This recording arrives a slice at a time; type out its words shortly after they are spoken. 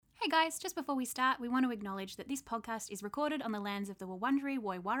guys, just before we start, we want to acknowledge that this podcast is recorded on the lands of the Wurundjeri,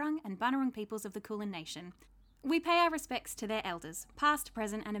 Woiwurrung and Bunurong peoples of the Kulin Nation. We pay our respects to their elders, past,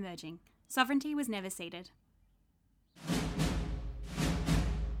 present and emerging. Sovereignty was never ceded.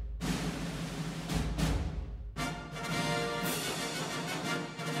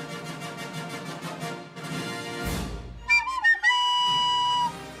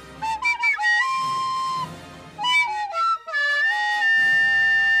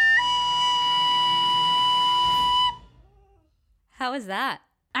 How was that?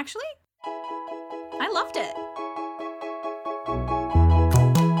 Actually, I loved it.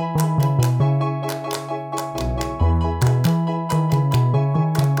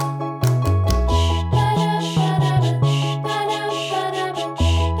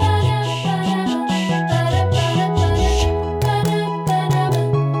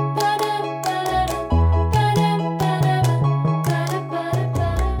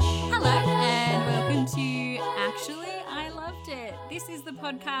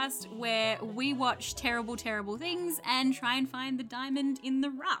 Where we watch terrible things and try and find the diamond in the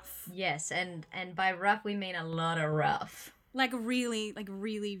rough. Yes, and by rough we mean a lot of rough. Like really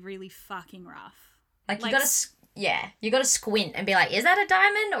fucking rough. Like you gotta squint and be like, is that a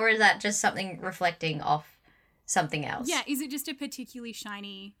diamond or is that just something reflecting off something else? Yeah, is it just a particularly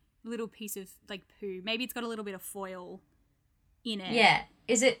shiny little piece of like poo? Maybe it's got a little bit of foil in it. Yeah.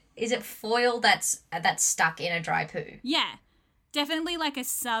 Is it foil that's stuck in a dry poo? Yeah. Definitely like a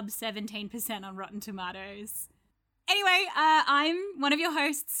sub 17% on Rotten Tomatoes. Anyway, I'm one of your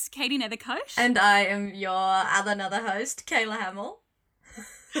hosts, Katie Nethercote. And I am your another host, Kayla Hamill.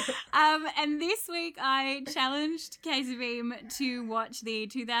 And this week I challenged Casey Beam to watch the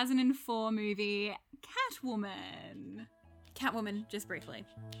 2004 movie Catwoman. Catwoman, just briefly.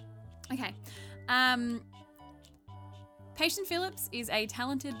 Okay. Patience Phillips is a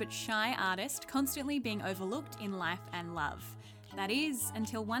talented but shy artist, constantly being overlooked in life and love. That is,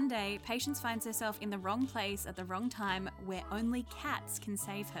 until one day, Patience finds herself in the wrong place at the wrong time where only cats can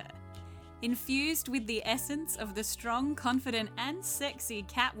save her. Infused with the essence of the strong, confident and sexy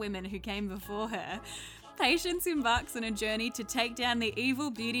cat women who came before her, Patience embarks on a journey to take down the evil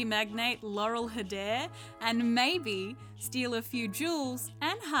beauty magnate Laurel Harder and maybe steal a few jewels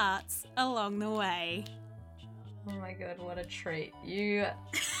and hearts along the way. Oh my god, what a treat. You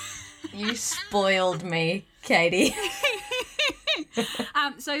spoiled me, Katie.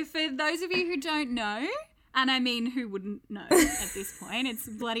 So for those of you who don't know, and I mean who wouldn't know at this point, it's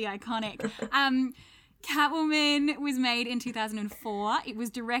bloody iconic. Catwoman was made in 2004. It was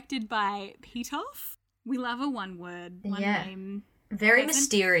directed by Pitof. We love a one name. Very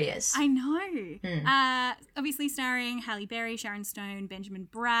mysterious. I know. Obviously starring Halle Berry, Sharon Stone, Benjamin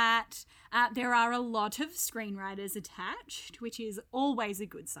Bratt. There are a lot of screenwriters attached, which is always a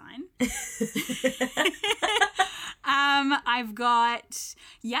good sign. I've got,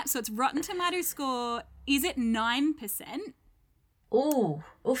 so it's Rotten Tomato score, is it 9%? Ooh,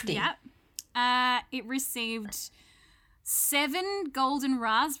 oofty. Yep. It received 7 Golden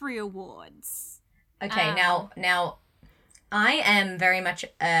Raspberry Awards. Okay, now I am very much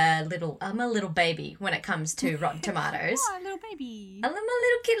I'm a little baby when it comes to Rotten Tomatoes. Oh, a little baby. I'm a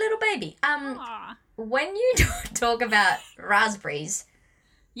little cute little baby. When you talk about raspberries,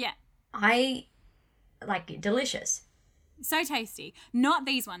 yeah, I like it. Delicious. So tasty. Not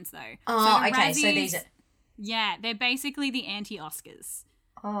these ones though. Oh, okay. So these are. Yeah, they're basically the anti-Oscars.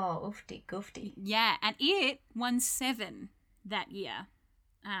 Oh, oofty goofty. Yeah, and it won 7 that year.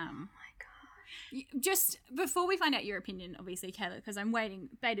 Oh my gosh. Just before we find out your opinion, obviously, Kayla, because I'm waiting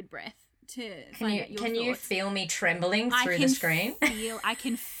bated breath to find out your thoughts. Can you feel me trembling through the screen? I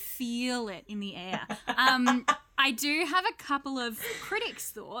can feel it in the air. I do have a couple of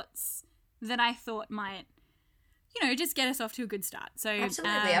critics' thoughts that I thought might, just get us off to a good start. So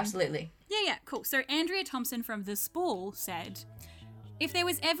Absolutely. Yeah, cool. So Andrea Thompson from The Spool said, if there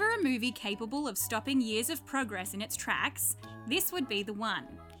was ever a movie capable of stopping years of progress in its tracks, this would be the one.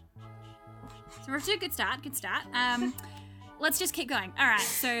 So we're off to a good start. Let's just keep going. All right,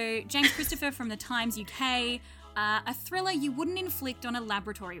 so James Christopher from The Times UK, a thriller you wouldn't inflict on a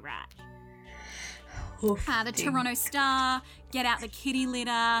laboratory rat. The Toronto Star, Get Out the Kitty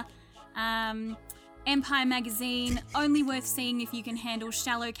Litter, Empire Magazine, only worth seeing if you can handle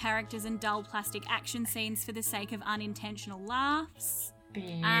shallow characters and dull plastic action scenes for the sake of unintentional laughs.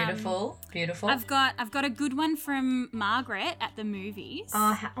 Beautiful. I've got a good one from Margaret at the movies.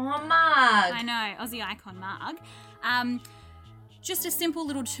 Oh, Marg. I know, Aussie icon Marg. Just a simple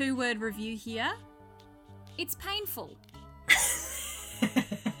little 2-word review here. It's painful.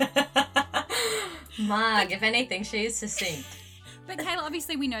 Marg, if anything, she is succinct. But Kayla,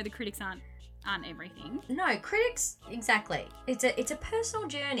 obviously we know the critics aren't everything. No, critics, exactly. It's a personal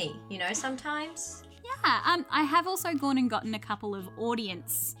journey, you know, sometimes. Yeah, I have also gone and gotten a couple of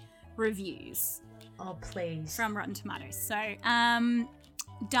audience reviews. Oh, please. From Rotten Tomatoes. So,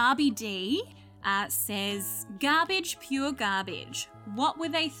 Darby D says, garbage, pure garbage. What were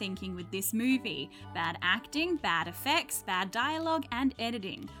they thinking with this movie? Bad acting, bad effects, bad dialogue, and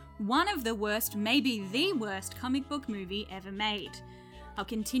editing. One of the worst, maybe the worst comic book movie ever made. I'll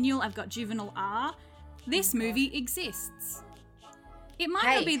continue. I've got Juvenile R. This movie exists. It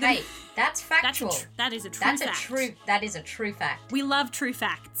might not be the... Hey, that's factual. That is a true fact. That is a true fact. We love true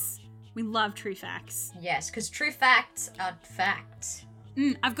facts. We love true facts. Yes, because true facts are facts.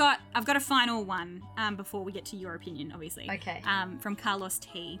 I've got a final one before we get to your opinion, obviously. Okay. From Carlos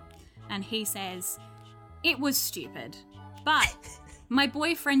T. And he says, it was stupid, but my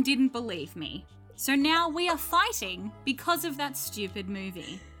boyfriend didn't believe me. So now we are fighting because of that stupid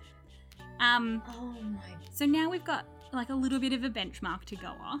movie. Oh my... So now we've got like a little bit of a benchmark to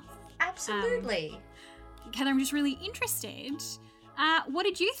go off. Absolutely. Heather, I'm just really interested. What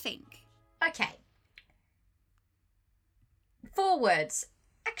did you think? Okay. 4 words.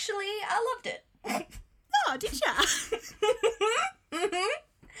 Actually, I loved it. Oh, did ya?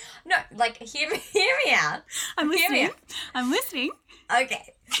 No, like, hear me out. I'm listening.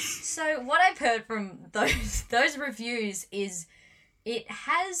 Okay. So what I've heard from those reviews is it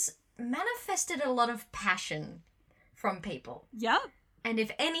has manifested a lot of passion from people. Yep. And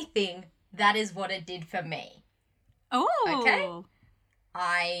if anything, that is what it did for me. Oh. Okay.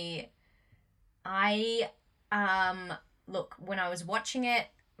 Look, when I was watching it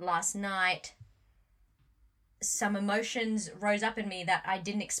last night, some emotions rose up in me that I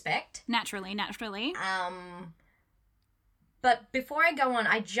didn't expect. Naturally. But before I go on,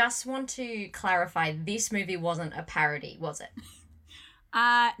 I just want to clarify, this movie wasn't a parody, was it?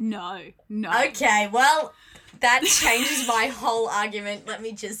 No. Okay, well, that changes my whole argument. Let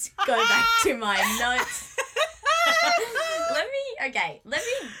me just go back to my notes.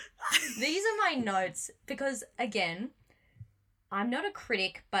 These are my notes because, again, I'm not a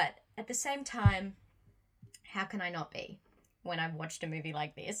critic, but at the same time, how can I not be when I've watched a movie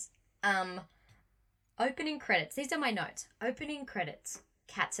like this? Opening credits. These are my notes. Opening credits.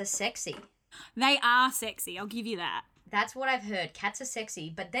 Cats are sexy. They are sexy, I'll give you that. That's what I've heard. Cats are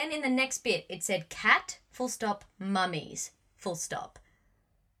sexy. But then in the next bit, it said cat, full stop, mummies, full stop.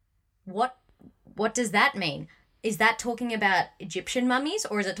 What does that mean? Is that talking about Egyptian mummies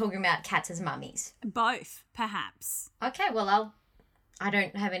or is it talking about cats as mummies? Both, perhaps. Okay, well, I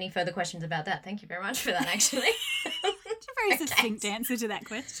don't have any further questions about that. Thank you very much for that, actually. It's a very succinct answer to that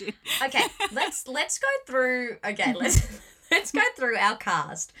question. Okay, let's go through. Okay, let's go through our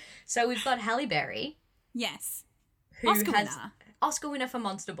cast. So we've got Halle Berry. Yes. Who winner. Oscar winner for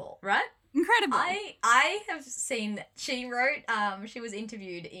Monster Ball, right? Incredible. I have seen. She wrote. She was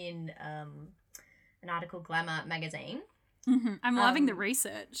interviewed in an article, Glamour magazine. Mm-hmm. I'm loving the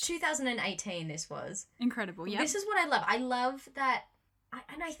research. 2018. This was incredible. Yeah. This is what I love. I love that.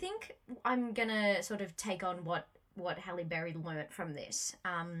 And I think I'm gonna sort of take on what Halle Berry learnt from this.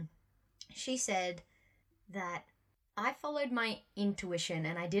 She said that I followed my intuition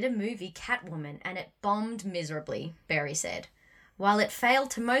and I did a movie, Catwoman, and it bombed miserably, Berry said. While it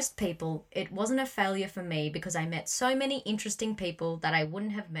failed to most people, it wasn't a failure for me because I met so many interesting people that I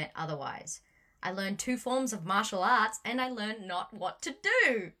wouldn't have met otherwise. I learned 2 forms of martial arts and I learned not what to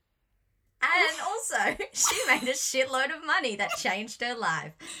do. And also, she made a shitload of money that changed her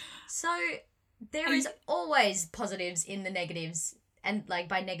life. So there is always positives in the negatives. And like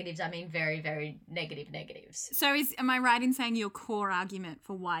by negatives, I mean very, very negatives. So am I right in saying your core argument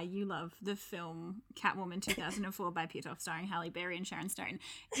for why you love the film Catwoman 2004 by Pitoff starring Halle Berry and Sharon Stone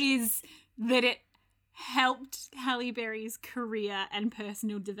is that it helped Halle Berry's career and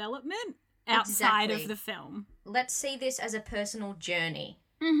personal development outside of the film? Let's see this as a personal journey.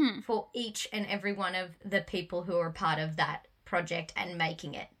 Mm-hmm. For each and every one of the people who are a part of that project and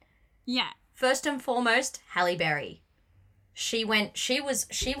making it. Yeah. First and foremost, Halle Berry. She went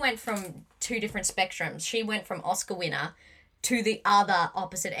from 2 different spectrums. She went from Oscar winner to the other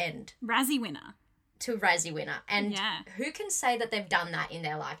opposite end. Razzie winner. To Razzie winner. And who can say that they've done that in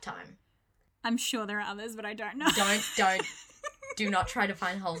their lifetime? I'm sure there are others, but I don't know. Do not try to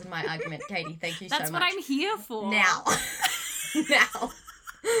find holes in my argument, Katie. Thank you so much. That's what I'm here for. Now.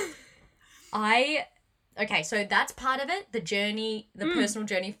 Okay, so that's part of it, the journey, the personal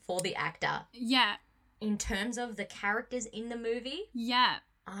journey for the actor. Yeah. In terms of the characters in the movie, yeah,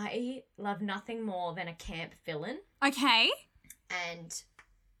 I love nothing more than a camp villain. Okay. And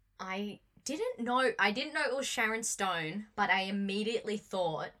I didn't know it was Sharon Stone, but I immediately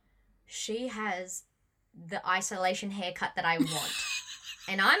thought she has the isolation haircut that I want.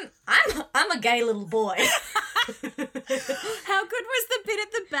 And I'm a gay little boy. How good was the bit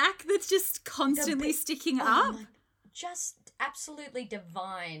at the back that's just constantly sticking up? Just absolutely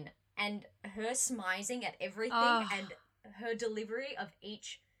divine. And her smizing at everything and her delivery of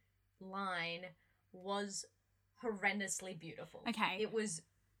each line was horrendously beautiful. Okay. It was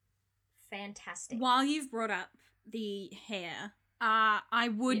fantastic. While you've brought up the hair, I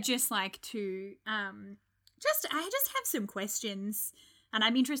would just like to I just have some questions, and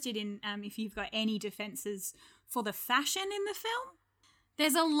I'm interested in if you've got any defenses for the fashion in the film.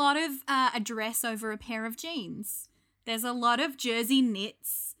 There's a lot of a dress over a pair of jeans. There's a lot of jersey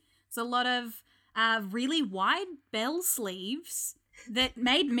knits. There's a lot of really wide bell sleeves that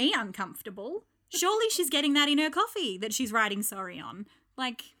made me uncomfortable. Surely she's getting that in her coffee that she's writing sorry on.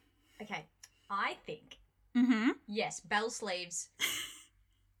 Like... Okay, I think... Mm-hmm. Yes, bell sleeves.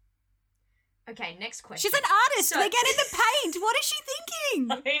 Okay, next question. She's an artist. They get in the paint. What is she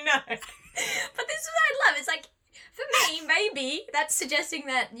thinking? I know. But this is what I love. It's like, for me, maybe that's suggesting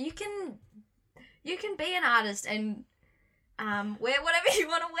that you can be an artist and wear whatever you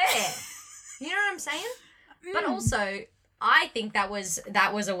want to wear. You know what I'm saying? But also, I think that was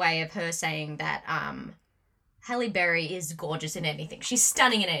a way of her saying that Halle Berry is gorgeous in anything. She's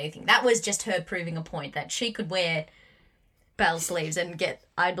stunning in anything. That was just her proving a point that she could wear bell sleeves and get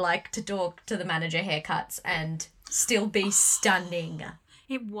I'd like to talk to the manager haircuts and still be stunning.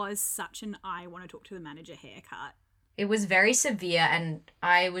 It was such an I want to talk to the manager haircut. It was very severe and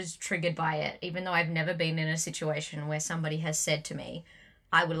I was triggered by it, even though I've never been in a situation where somebody has said to me,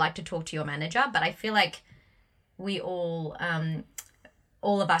 I would like to talk to your manager. But I feel like we all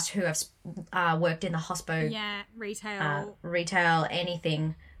of us who have worked in the hospo, retail,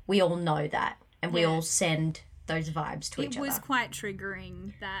 anything, we all know that. And we all send those vibes to each other. It was quite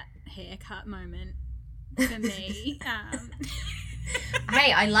triggering, that haircut moment for me.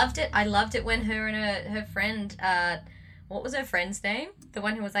 Hey, I loved it. I loved it when her and her friend, what was her friend's name? The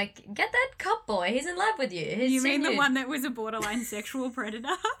one who was like, get that cop boy, he's in love with you. You mean the one that was a borderline sexual predator?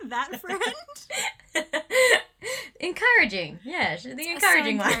 That friend? Encouraging. Yeah, the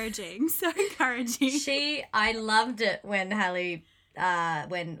encouraging one. So encouraging. I loved it when Halle,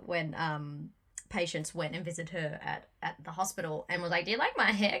 when patients went and visited her at the hospital and was like, do you like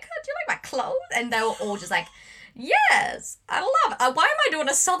my haircut? Do you like my clothes? And they were all just like, yes, I love it. Why am I doing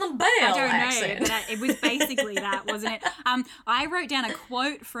a Southern Belle accent? I don't know, but it was basically that, wasn't it? I wrote down a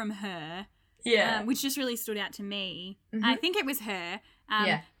quote from her, which just really stood out to me. Mm-hmm. I think it was her.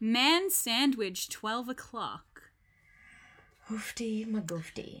 Man sandwich, 12 o'clock. Hoofty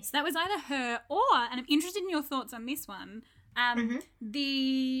magoofty. So that was either her or, and I'm interested in your thoughts on this one,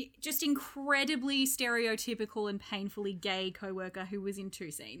 the just incredibly stereotypical and painfully gay co-worker who was in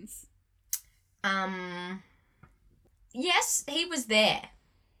 2 scenes. Yes, he was there.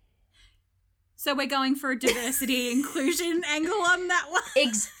 So we're going for a diversity inclusion angle on that one.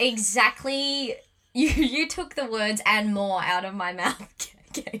 Exactly. You took the words and more out of my mouth,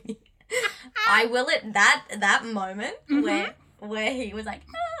 Katie. I will at that moment where he was like,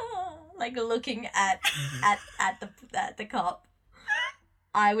 like looking at the cop.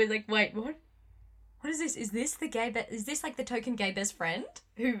 I was like, wait, what? What is this? Is this the gay? Is this like the token gay best friend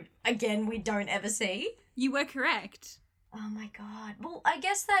who, again, we don't ever see? You were correct. Oh my god. Well, I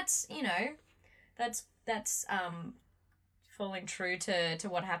guess that's falling true to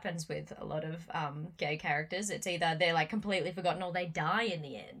what happens with a lot of gay characters. It's either they're like completely forgotten or they die in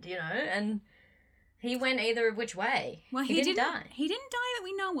the end, you know? And he went either which way. Well, he didn't die. He didn't die that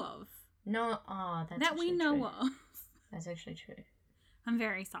we know of. No, that's that we know true. of. That's actually true. I'm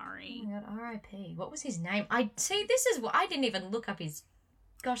very sorry. Oh my god, R.I.P. What was his name? This is what I didn't even look up his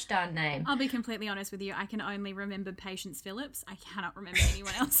gosh darn name. I'll be completely honest with you. I can only remember Patience Phillips. I cannot remember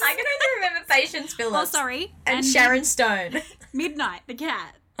anyone else. I can only remember Patience Phillips. Oh, sorry. And Sharon Stone. Midnight, the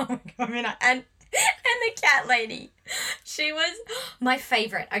cat. Oh my god, Midnight. And the cat lady. She was my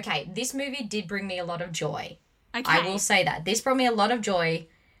favourite. Okay, this movie did bring me a lot of joy. Okay. I will say that. This brought me a lot of joy,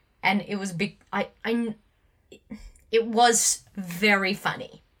 and it was big. It was very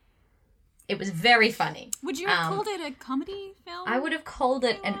funny. It was very funny. Would you have called it a comedy film? I would have called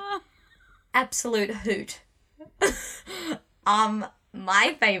it an absolute hoot.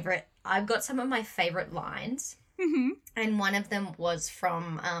 My favourite, I've got some of my favourite lines. Mm-hmm. And one of them was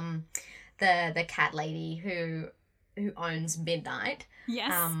from the cat lady who owns Midnight.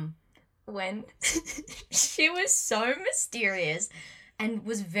 Yes. When she was so mysterious and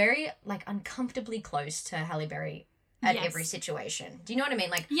was very, like, uncomfortably close to Halle Berry at every situation. Do you know what I mean?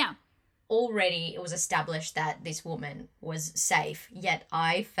 Like, yeah. already it was established that this woman was safe, yet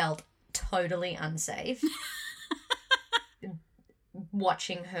I felt totally unsafe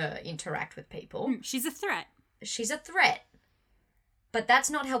watching her interact with people. She's a threat. She's a threat. But that's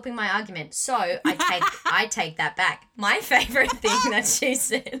not helping my argument. So I take that back. My favourite thing that she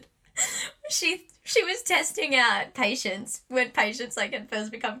said, she was testing out Patience when Patience like had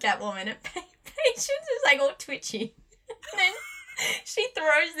first become Catwoman, and Patience is like all twitchy. And then she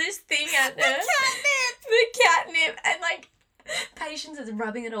throws this thing at her. The catnip. And like Patience is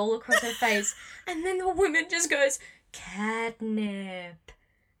rubbing it all across her face. And then the woman just goes, catnip.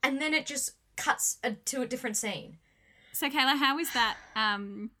 And then it just cuts to a different scene. So, Kayla, how is that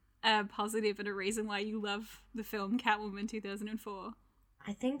a positive and a reason why you love the film Catwoman 2004?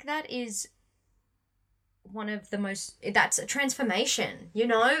 I think that is one of the most... That's a transformation, you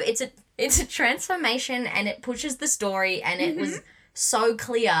know? It's a transformation, and it pushes the story, and it was so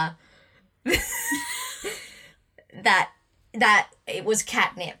clear that it was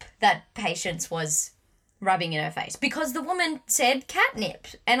catnip that Patience was rubbing in her face. Because the woman said catnip,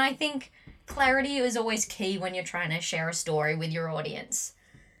 and I think... clarity is always key when you're trying to share a story with your audience.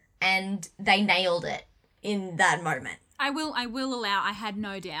 And they nailed it in that moment. I will allow, I had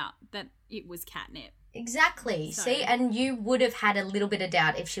no doubt that it was catnip. Exactly. So. See, and you would have had a little bit of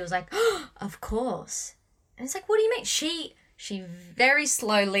doubt if she was like, oh, of course. And it's like, what do you mean? She very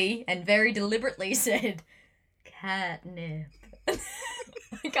slowly and very deliberately said, catnip.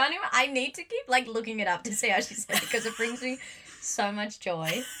 I need to keep like looking it up to see how she said it because it brings me so much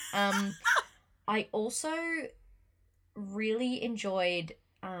joy. I also really enjoyed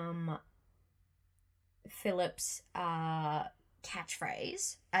Philip's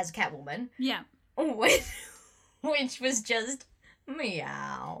catchphrase as Catwoman. Yeah. Which was just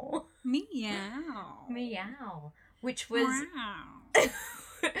meow. Meow. Meow. Which was... Wow.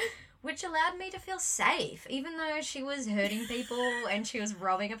 Which allowed me to feel safe, even though she was hurting people and she was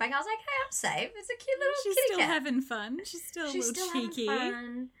robbing her back. I was like, hey, I'm safe. It's a cute little She's kitty still cat. having fun. She's still a little cheeky. Having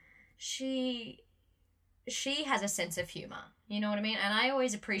fun. She has a sense of humour. You know what I mean? And I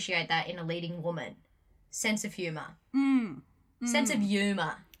always appreciate that in a leading woman. Sense of humour. Sense of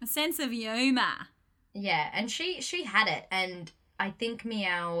humour. A sense of humour. Yeah, and she had it. And I think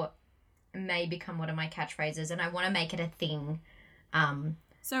meow may become one of my catchphrases, and I want to make it a thing.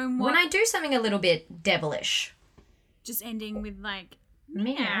 So when I do something a little bit devilish. Just ending with like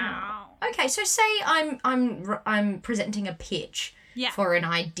meow. Okay, so say I'm presenting a pitch for an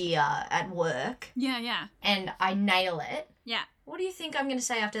idea at work. Yeah. And I nail it. Yeah. What do you think I'm going to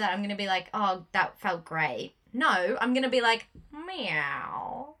say after that? I'm going to be like, oh, that felt great. No, I'm going to be like,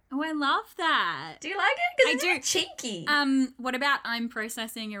 meow. Oh, I love that. Do you like it? Because it's do. Cheeky. What about I'm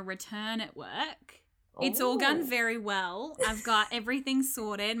processing a return at work? It's all gone very well. I've got everything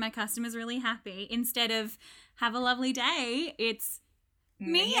sorted. My customer's really happy. Instead of have a lovely day, it's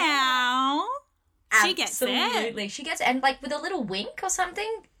meow. She gets it. Absolutely. She gets it. And like with a little wink or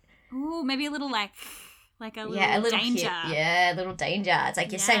something. Ooh, maybe a little like a little danger. Yeah, a little danger. It's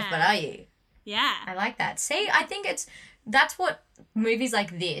like, you're safe, but are you? Yeah. I like that. See, I think that's what movies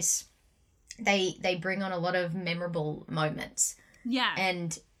like this, they bring on a lot of memorable moments. Yeah.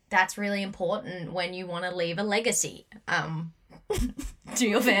 And that's really important when you want to leave a legacy to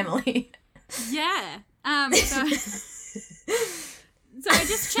your family. Yeah. So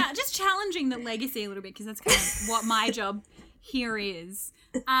just challenging the legacy a little bit, because that's kind of what my job here is.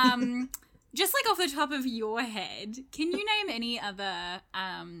 Just like off the top of your head, can you name any other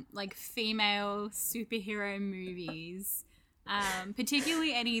like female superhero movies,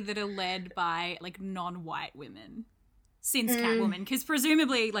 particularly any that are led by like non-white women since Catwoman? Because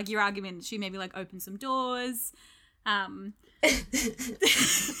presumably, like your argument, she maybe like opened some doors. I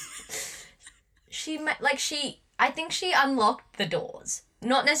think she unlocked the doors,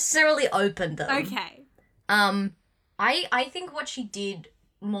 not necessarily opened them. Okay. I think what she did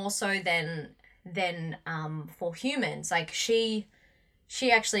more so than for humans, like she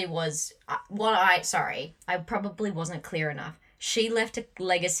actually was I probably wasn't clear enough. She left a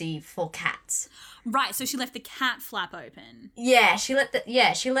legacy for cats. Right, so she left the cat flap open. Yeah, she left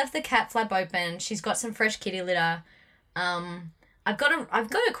the cat flap open. She's got some fresh kitty litter. I've got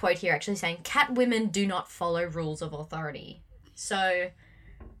a quote here actually saying, "Cat women do not follow rules of authority." So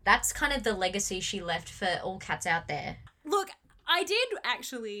that's kind of the legacy she left for all cats out there. Look, I did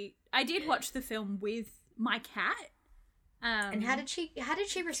watch the film with my cat. And how did she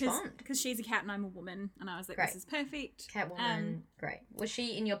respond? Because she's a cat and I'm a woman, and I was like, Great. This is perfect. Catwoman, great. Was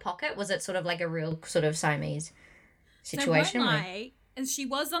she in your pocket? Was it sort of like a real sort of Siamese So situation? won't lie, and she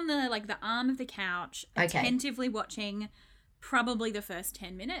was on the arm of the couch, Okay. attentively watching probably the first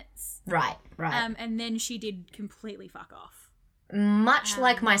 10 minutes. Right. And then she did completely fuck off. Much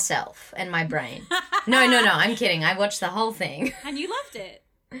like myself and my brain. No, I'm kidding. I watched the whole thing. And you loved it.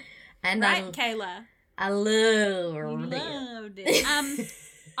 And right, Kayla? I loved it.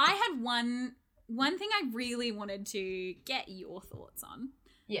 I had one thing I really wanted to get your thoughts on.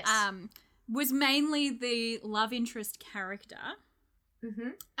 Yes. Was mainly the love interest character. Mm-hmm.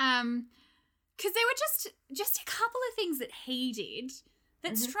 Because there were just a couple of things that he did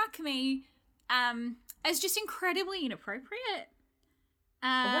that struck me as just incredibly inappropriate.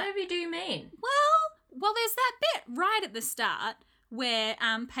 What do you mean? Well, there's that bit right at the start where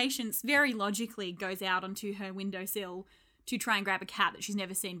Patience very logically goes out onto her windowsill to try and grab a cat that she's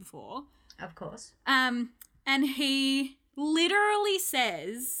never seen before. Of course. And he literally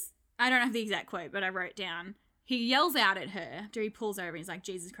says, I don't have the exact quote, but I wrote down, he yells out at her after he pulls over and he's like,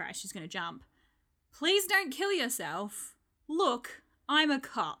 Jesus Christ, she's going to jump. Please don't kill yourself. Look, I'm a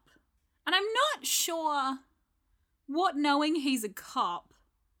cop. And I'm not sure what knowing he's a cop,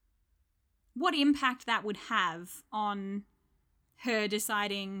 what impact that would have on her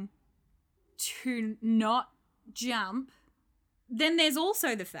deciding to not jump. Then there's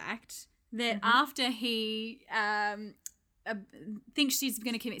also the fact that after he thinks she's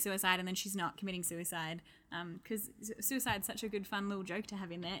going to commit suicide and then she's not committing suicide, because suicide's such a good fun little joke to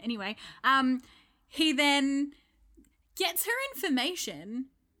have in there. Anyway, he then gets her information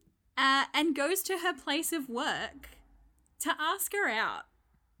and goes to her place of work to ask her out.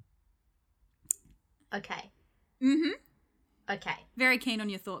 Okay. Mm-hmm. Okay. Very keen on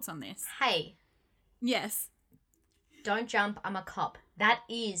your thoughts on this. Hey. Yes. Don't jump, I'm a cop. That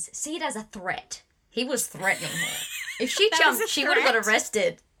is, see it as a threat. He was threatening her. If she jumped, she would have got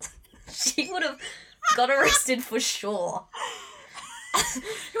arrested. She would have got arrested for sure.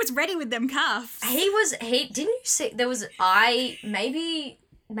 He was ready with them cuffs. Didn't you see, maybe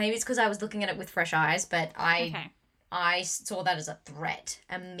it's because I was looking at it with fresh eyes, but I saw that as a threat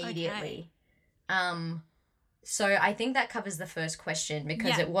immediately. Okay. So I think that covers the first question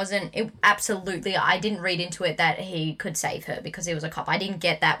because I didn't read into it that he could save her because he was a cop. I didn't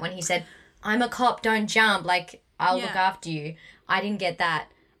get that when he said, I'm a cop, don't jump, like, I'll look after you. I didn't get that.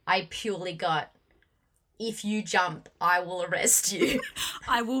 I purely got, if you jump, I will arrest you.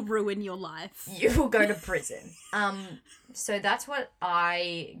 I will ruin your life. You will go to prison. So that's what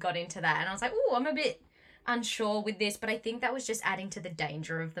I got into that. And I was like, oh, I'm a bit unsure with this, but I think that was just adding to the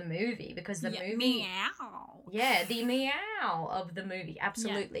danger of the movie because the movie... Meow. Yeah, the meow of the movie,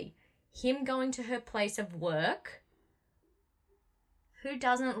 absolutely. Yeah. Him going to her place of work. Who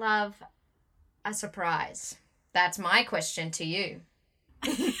doesn't love a surprise? That's my question to you.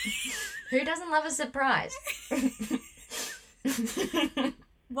 Who doesn't love a surprise?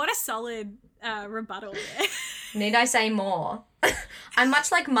 What a solid rebuttal there. Need I say more? I'm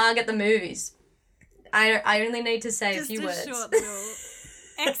much like Marg at the movies. I only need to say a few words. Short little...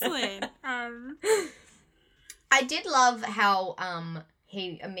 Excellent. I did love how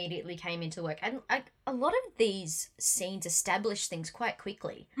he immediately came into work. And a lot of these scenes establish things quite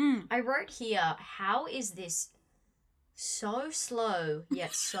quickly. I wrote here, how is this so slow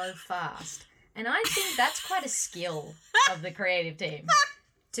yet so fast? And I think that's quite a skill of the creative team,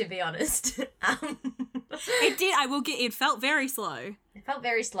 to be honest. It did. It felt very slow. It felt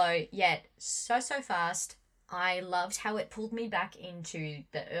very slow, yet so fast. I loved how it pulled me back into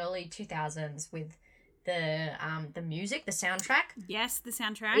the early 2000s with the music, the soundtrack. Yes, the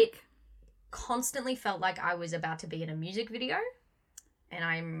soundtrack. It constantly felt like I was about to be in a music video, and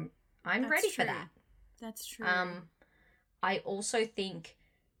I'm ready for that. That's true. I also think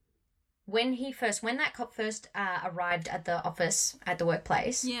when that cop first arrived at the office, at the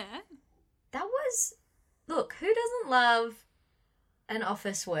workplace. Yeah. That was, look, who doesn't love an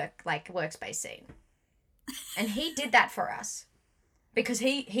office workspace scene? And he did that for us because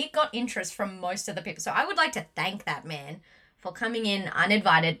he got interest from most of the people. So I would like to thank that man for coming in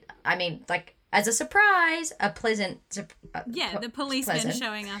uninvited. I mean, like, as a surprise, a pleasant... the policeman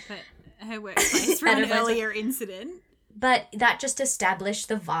showing up at her workplace for an earlier incident. But that just established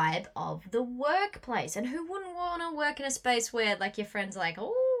the vibe of the workplace. And who wouldn't want to work in a space where, like, your friends are like,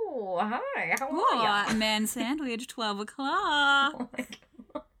 oh, hi, how are you? A man sandwich, 12 o'clock. Oh, my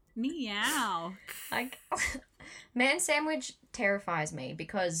God. Meow. Man sandwich terrifies me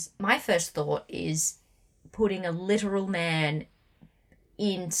because my first thought is putting a literal man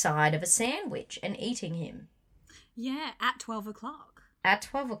inside of a sandwich and eating him. Yeah, at 12 o'clock. At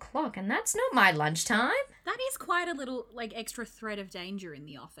 12 o'clock, and that's not my lunchtime. That is quite a little, like, extra threat of danger in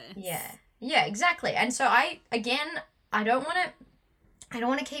the office. Yeah, exactly. And so I don't want to I don't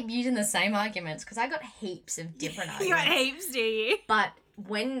want to keep using the same arguments because I got heaps of different You got arguments. heaps, do you? But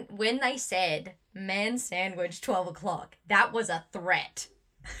when they said man sandwich 12 o'clock, that was a threat.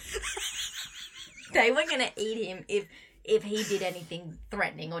 They were going to eat him if he did anything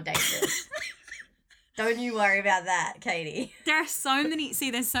threatening or dangerous. Don't you worry about that, Katie. There are so many. See,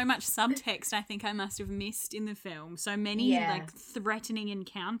 there's so much subtext I think I must have missed in the film. So many like threatening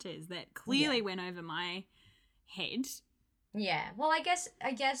encounters that clearly went over my head. Yeah. Well, I guess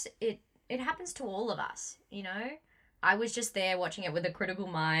it happens to all of us, you know? I was just there watching it with a critical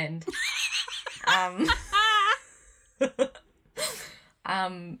mind. And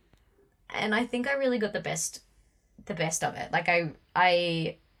I think I really got the best of it. Like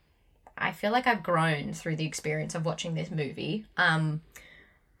I feel like I've grown through the experience of watching this movie.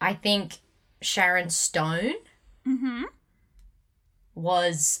 I think Sharon Stone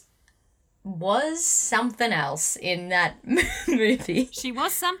was something else in that movie. She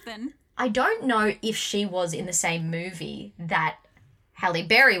was something. I don't know if she was in the same movie that Halle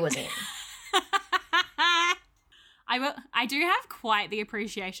Berry was in. I do have quite the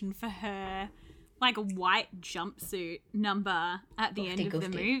appreciation for her, like, white jumpsuit number at the end of the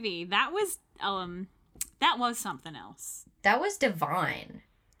movie. That was something else. That was divine.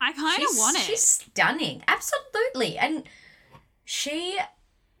 I kind of want it. She's stunning. Absolutely. And she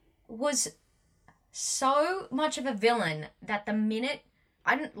was so much of a villain that the minute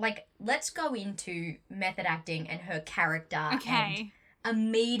let's go into method acting and her character. Okay. And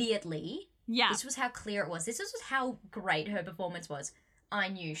immediately, yeah, this was how clear it was. This was how great her performance was. I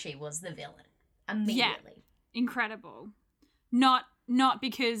knew she was the villain immediately. Yeah. Incredible. Not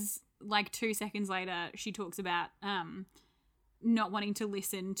because like 2 seconds later she talks about not wanting to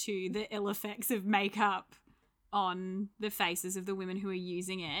listen to the ill effects of makeup on the faces of the women who are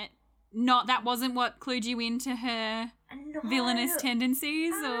using it. That wasn't what clued you into her villainous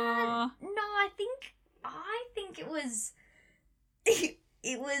tendencies, or no? I think it was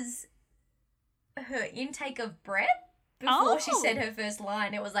it was her intake of breath before she said her first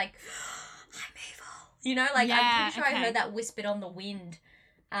line. It was like, I'm evil. You know, like, I'm pretty sure I heard that whispered on the wind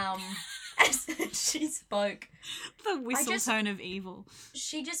as she spoke. The whistle tone of evil.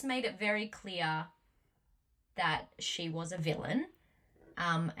 She just made it very clear that she was a villain.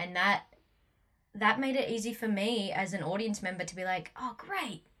 And that made it easy for me as an audience member to be like, oh,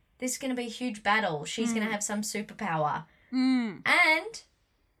 great. This is going to be a huge battle. She's going to have some superpower. And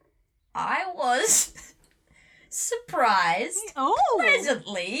I was surprised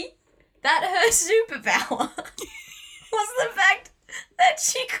pleasantly that her superpower was the fact that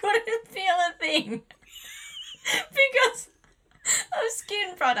she couldn't feel a thing because of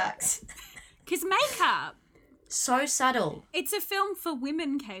skin products. Because makeup. So subtle. It's a film for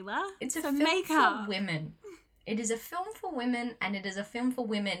women, Kayla. It's a film for women. It is a film for women, and it is a film for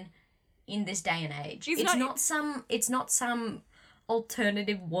women in this day and age. It's not some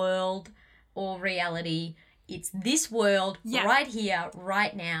alternative world or reality. It's this world right here,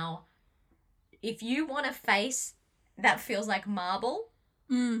 right now. If you want a face that feels like marble,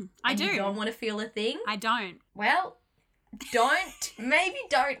 I do. You don't want to feel a thing. I don't. Well, maybe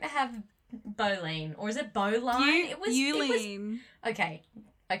don't have Boline, or is it Boline? Beuline. Okay.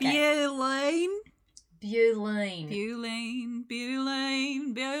 Beuline.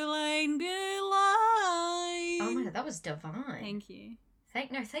 Oh my god, that was divine. Thank you.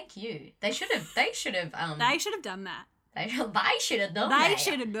 Thank you. They should have They should have done that. They should have done that. They should have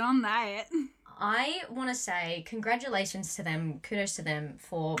done that. I want to say congratulations to them, kudos to them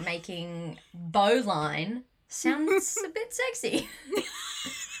for making Boline sounds a bit sexy.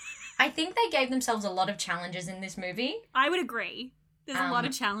 I think they gave themselves a lot of challenges in this movie. I would agree. There's a lot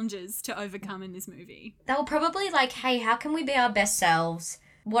of challenges to overcome in this movie. They were probably like, hey, how can we be our best selves?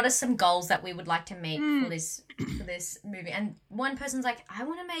 What are some goals that we would like to meet for this movie? And one person's like, I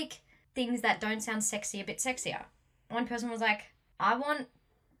want to make things that don't sound sexy a bit sexier. One person was like, I want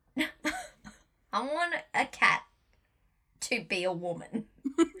a cat to be a woman.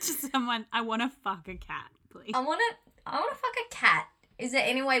 Just someone, I want to fuck a cat, please. I want to fuck a cat. Is there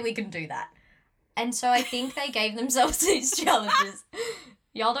any way we can do that? And so I think they gave themselves these challenges.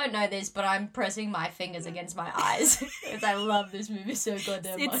 Y'all don't know this, but I'm pressing my fingers against my eyes because I love this movie so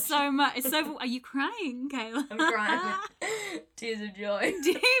goddamn much. It's so much. It's so. Are you crying, Kayla? I'm crying. Tears of joy.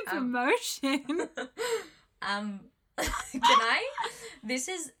 Deep emotion. Can I? This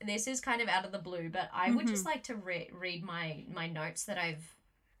is kind of out of the blue, but I would just like to read my notes that I've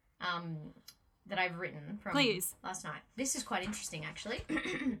written from last night. This is quite interesting, actually.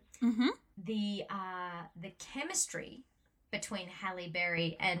 The chemistry between Halle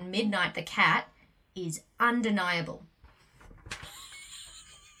Berry and Midnight the Cat is undeniable.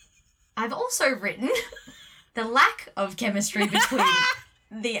 I've also written the lack of chemistry between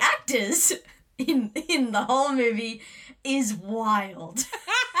the actors in the whole movie is wild.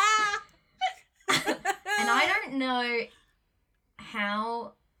 And I don't know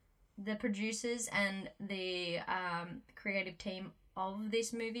how the producers and the creative team of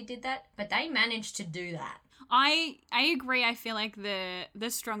this movie did that, but they managed to do that. I agree. I feel like the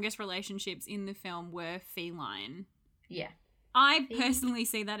strongest relationships in the film were feline. Yeah. I personally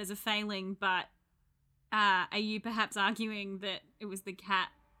see that as a failing, but are you perhaps arguing that it was the cat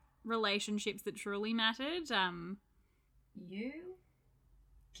relationships that truly mattered? You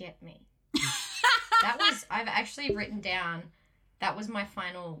get me. I've actually written down, that was my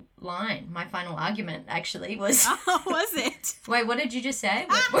final line. My final argument, actually, was... Oh, was it? Wait, what did you just say?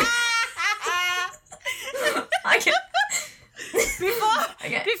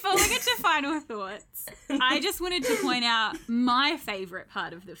 Before we get to final thoughts, I just wanted to point out my favourite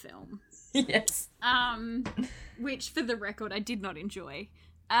part of the film. Yes. Which, for the record, I did not enjoy.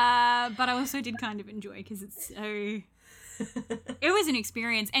 But I also did kind of enjoy because it's so... It was an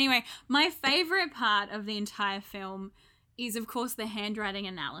experience. Anyway, my favourite part of the entire film is, of course, the handwriting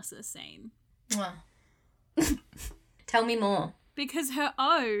analysis scene. Tell me more. Because her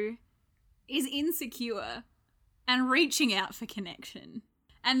O is insecure and reaching out for connection.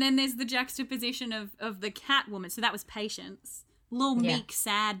 And then there's the juxtaposition of the Catwoman. So that was Patience. Little meek,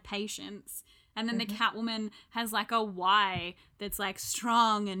 sad Patience. And then the Catwoman has like a Y that's like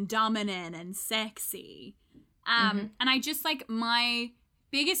strong and dominant and sexy. And I just like, my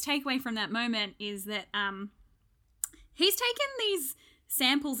biggest takeaway from that moment is that he's taken these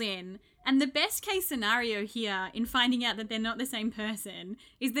samples in, and the best case scenario here in finding out that they're not the same person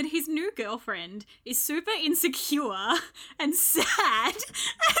is that his new girlfriend is super insecure and sad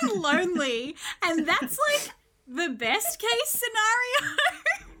and lonely, and that's like the best case scenario.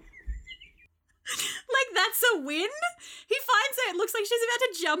 Like, that's a win. He finds her, it looks like she's about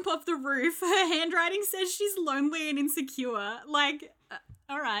to jump off the roof. Her handwriting says she's lonely and insecure. Like,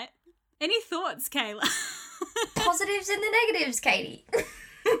 all right. Any thoughts, Kayla? Positives and the negatives, Katie.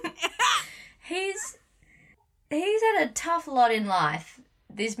 He's had a tough lot in life,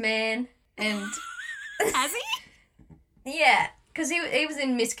 this man, and... Has he? Yeah, because he was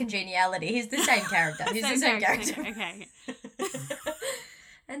in Miss Congeniality. He's the same character. He's the same character. Okay.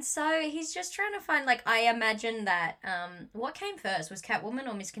 And so he's just trying to find, like, I imagine that, what came first? Was Catwoman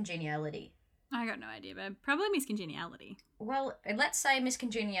or Miss Congeniality? I got no idea, but probably Miss Congeniality. Well, let's say Miss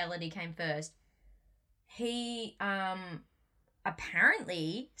Congeniality came first. He,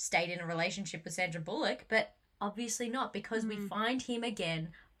 apparently stayed in a relationship with Sandra Bullock, but obviously not, because we find him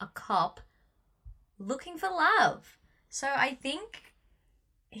again, a cop, looking for love. So I think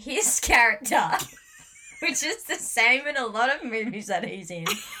his character... which is the same in a lot of movies that he's in,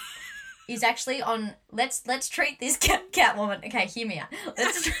 is actually on, let's treat this Catwoman, okay, hear me out.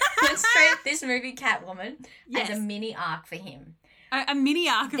 Let's treat this movie Catwoman as a mini arc for him. A mini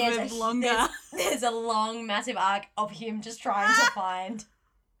arc of a longer... There's a long, massive arc of him just trying to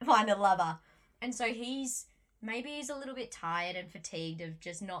find a lover. And so maybe he's a little bit tired and fatigued of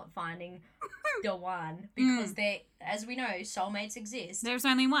just not finding the one, because as we know, soulmates exist. There's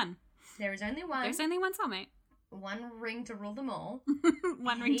only one. There is only one. There's only one soulmate. One ring to rule them all.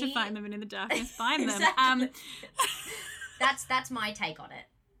 One ring to find them, and in the darkness find exactly. them. That's my take on it.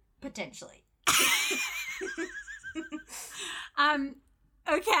 Potentially.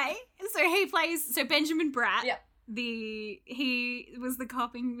 Okay. So Benjamin Bratt. Yep. He was the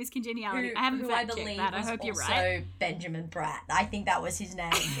cop in Miss Congeniality. I haven't fact checked that. I hope you're right. So Benjamin Bratt. I think that was his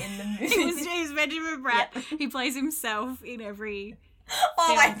name in the movie. He's Benjamin Bratt. Yep. He plays himself in every...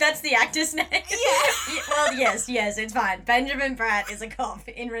 Oh, wait, that's the actor's name? Yeah. Well, yes, it's fine. Benjamin Bratt is a cop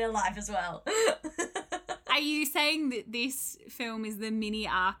in real life as well. Are you saying that this film is the mini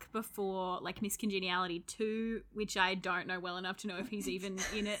arc before, like, Miss Congeniality 2, which I don't know well enough to know if he's even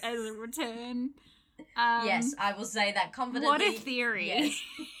in it as a return? Yes, I will say that confidently. What a theory. Yes.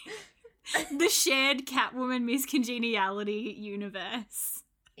 The shared Catwoman Miss Congeniality universe.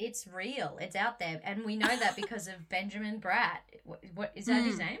 It's real. It's out there. And we know that because of Benjamin Bratt. What is that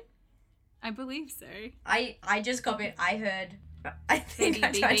his name? I believe so. I just copied. I think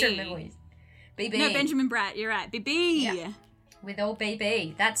I tried to remember his. BB. No, Benjamin Bratt. You're right. BB. Yeah. With all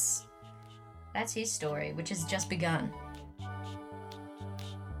BB. That's his story, which has just begun.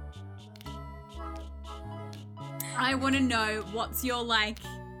 I want to know what's your, like...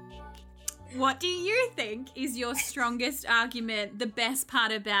 What do you think is your strongest argument, the best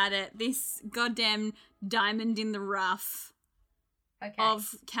part about it, this goddamn diamond in the rough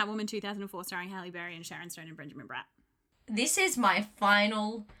of Catwoman 2004 starring Halle Berry and Sharon Stone and Benjamin Bratt? This is my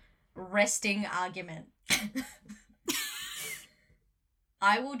final resting argument.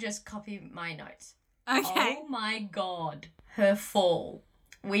 I will just copy my notes. Okay. Oh my god. Her fall.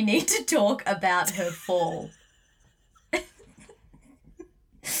 We need to talk about her fall.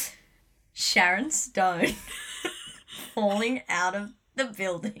 Sharon Stone falling out of the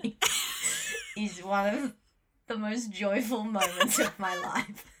building is one of the most joyful moments of my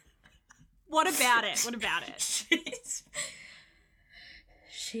life. What about it? What about it?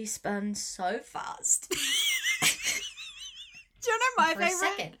 She spun so fast. Do you know my For favorite? a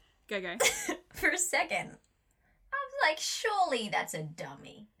second. Go. For a second. I was like, surely that's a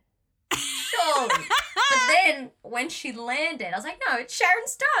dummy. Surely. But then when she landed, I was like, no, it's Sharon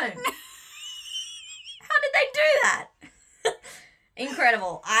Stone. How did they do that?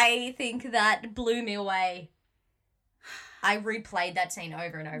 Incredible. I think that blew me away. I replayed that scene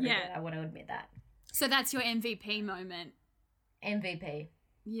over and over again. I want to admit that. So that's your MVP moment. MVP.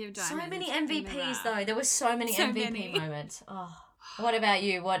 You So diamond many in the MVPs rough. though. There were so many MVP moments. Oh. What about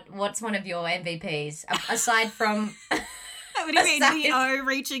you? What's one of your MVPs? Aside from That would have been Leo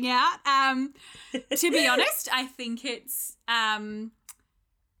reaching out. To be honest, I think it's got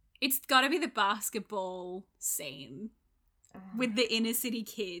to be the basketball scene with the inner city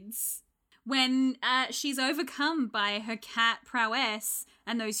kids when she's overcome by her cat prowess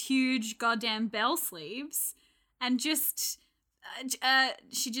and those huge goddamn bell sleeves, and just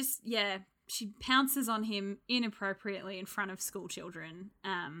she pounces on him inappropriately in front of school children.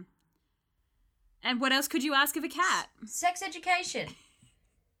 And what else could you ask of a cat? Sex education.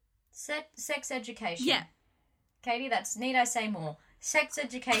 Sex education. Yeah. Katie, need I say more? Sex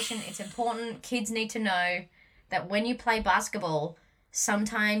education, it's important. Kids need to know that when you play basketball,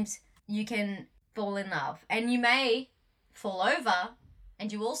 sometimes you can fall in love. And you may fall over,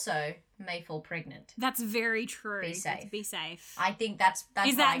 and you also may fall pregnant. That's very true. Be safe. Be safe. I think that's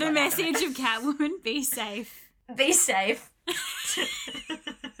Is that the message of Catwoman? Be safe. Be safe.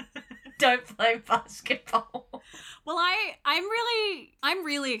 Don't play basketball. Well, I'm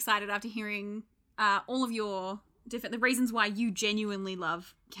really excited after hearing all of your the reasons why you genuinely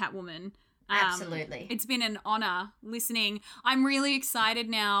love Catwoman. Absolutely. It's been an honor listening. I'm really excited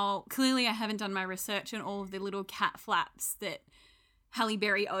now. Clearly, I haven't done my research on all of the little cat flaps that Halle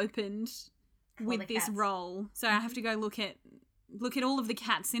Berry opened with this role. So I have to go look at all of the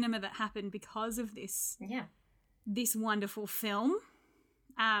cat cinema that happened because of this. Yeah. This wonderful film.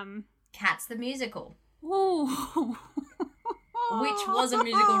 Cats the musical. Ooh. Which was a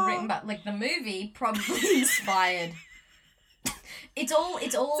musical written by, like, the movie probably inspired. It's all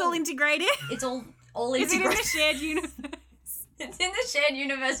integrated. It's all Is integrated. it in the shared universe? It's in the shared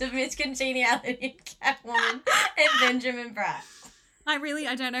universe of Miss Congeniality and Catwoman and Benjamin Bratt. I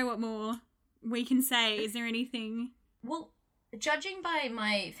don't know what more we can say. Is there anything? Well, judging by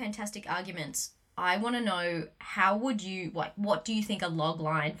my fantastic arguments, I want to know what do you think a log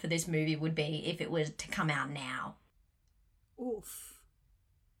line for this movie would be if it was to come out now? Oof.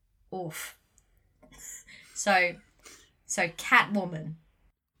 So Catwoman.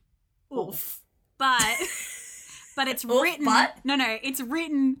 Oof. But it's Oof, written. but? No, it's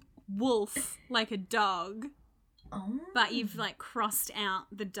written wolf like a dog. Oh. But you've crossed out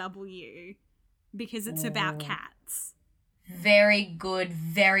the W because it's about cats. Very good,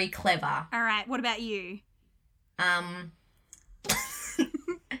 very clever. All right, what about you?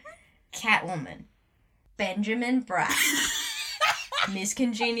 Catwoman. Benjamin Bratt. Miss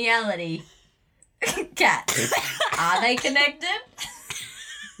Congeniality. Cat. Are they connected?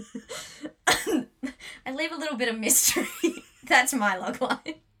 I leave a little bit of mystery. That's my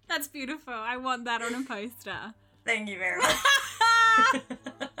logline. That's beautiful. I want that on a poster. Thank you very much.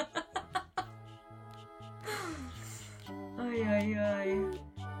 Oy.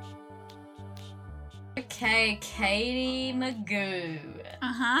 Okay, Katie Magoo.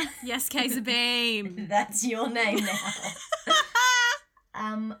 Yes, Kaysabeam. That's your name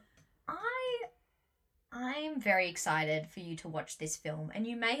now. I'm very excited for you to watch this film, and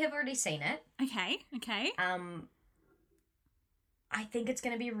you may have already seen it. Okay. I think it's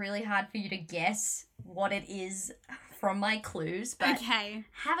going to be really hard for you to guess what it is from my clues, but okay.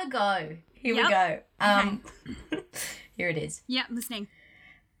 Have a go. Here we go. Here it is. Yeah, listening.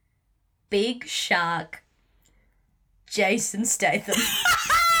 Big Shark, Jason Statham.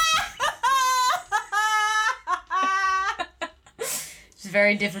 It's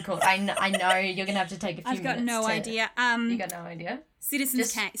very difficult. I know you're going to have to take a few minutes. I've got no idea. You got no idea?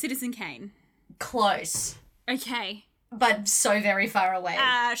 Citizen Kane. Close. Okay. But so very far away.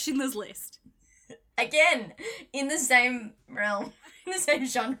 Schindler's List. Again, in the same realm, in the same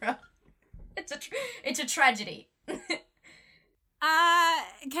genre. It's a tragedy.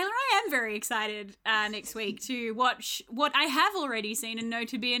 Kayla, I am very excited next week to watch what I have already seen and know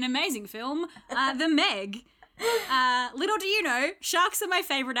to be an amazing film, The Meg. Little do you know, sharks are my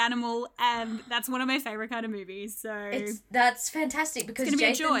favourite animal, and that's one of my favourite kind of movies. So that's fantastic because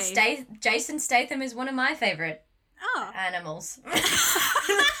Jason Statham is one of my favourite animals.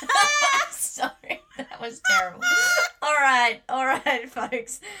 Sorry, that was terrible. All right,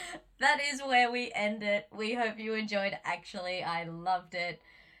 folks. That is where we end it. We hope you enjoyed. Actually, I loved it.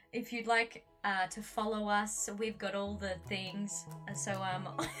 If you'd like to follow us, we've got all the things. So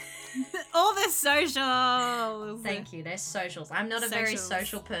all the socials. Thank you. There's socials. I'm not a very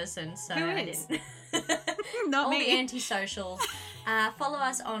social person, so Who I is? didn't. Not all me. the anti-socials. Follow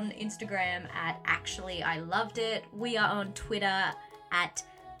us on Instagram at Actually I Loved It. We are on Twitter at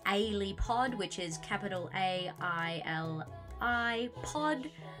AILIPod, which is capital AILI pod.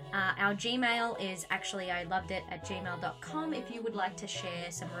 Our Gmail is actuallyIlovedit@gmail.com if you would like to share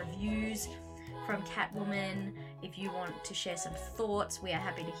some reviews from Catwoman. If you want to share some thoughts, we are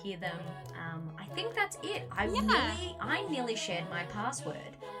happy to hear them. I think that's it. I nearly shared my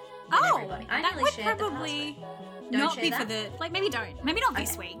password with everybody. I that nearly would shared probably the password. not be for the maybe don't. Maybe not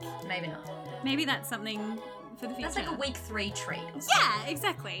this week. Maybe not. Maybe that's something for the future. That's like a week 3 treat. Or something. Yeah,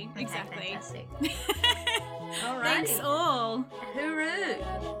 exactly. Okay, Exactly. Fantastic. Alrighty. Thanks all. Hooroo.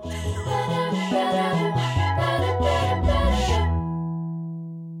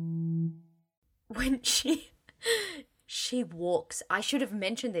 When she walks, I should have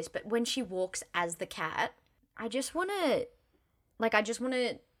mentioned this, but when she walks as the cat, I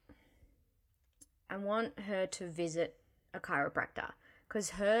want her to visit a chiropractor because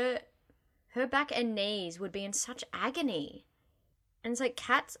her back and knees would be in such agony. And it's like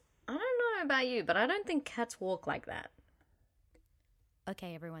cats, I don't know about you, but I don't think cats walk like that.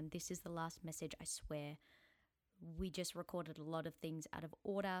 Okay, everyone, this is the last message, I swear. We just recorded a lot of things out of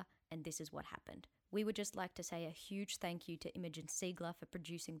order, and this is what happened. We would just like to say a huge thank you to Imogen Siegler for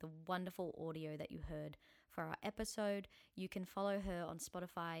producing the wonderful audio that you heard for our episode. You can follow her on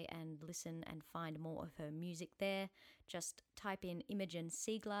Spotify and listen and find more of her music there. Just type in Imogen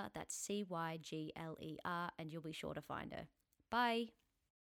Siegler, that's Cygler, and you'll be sure to find her. Bye!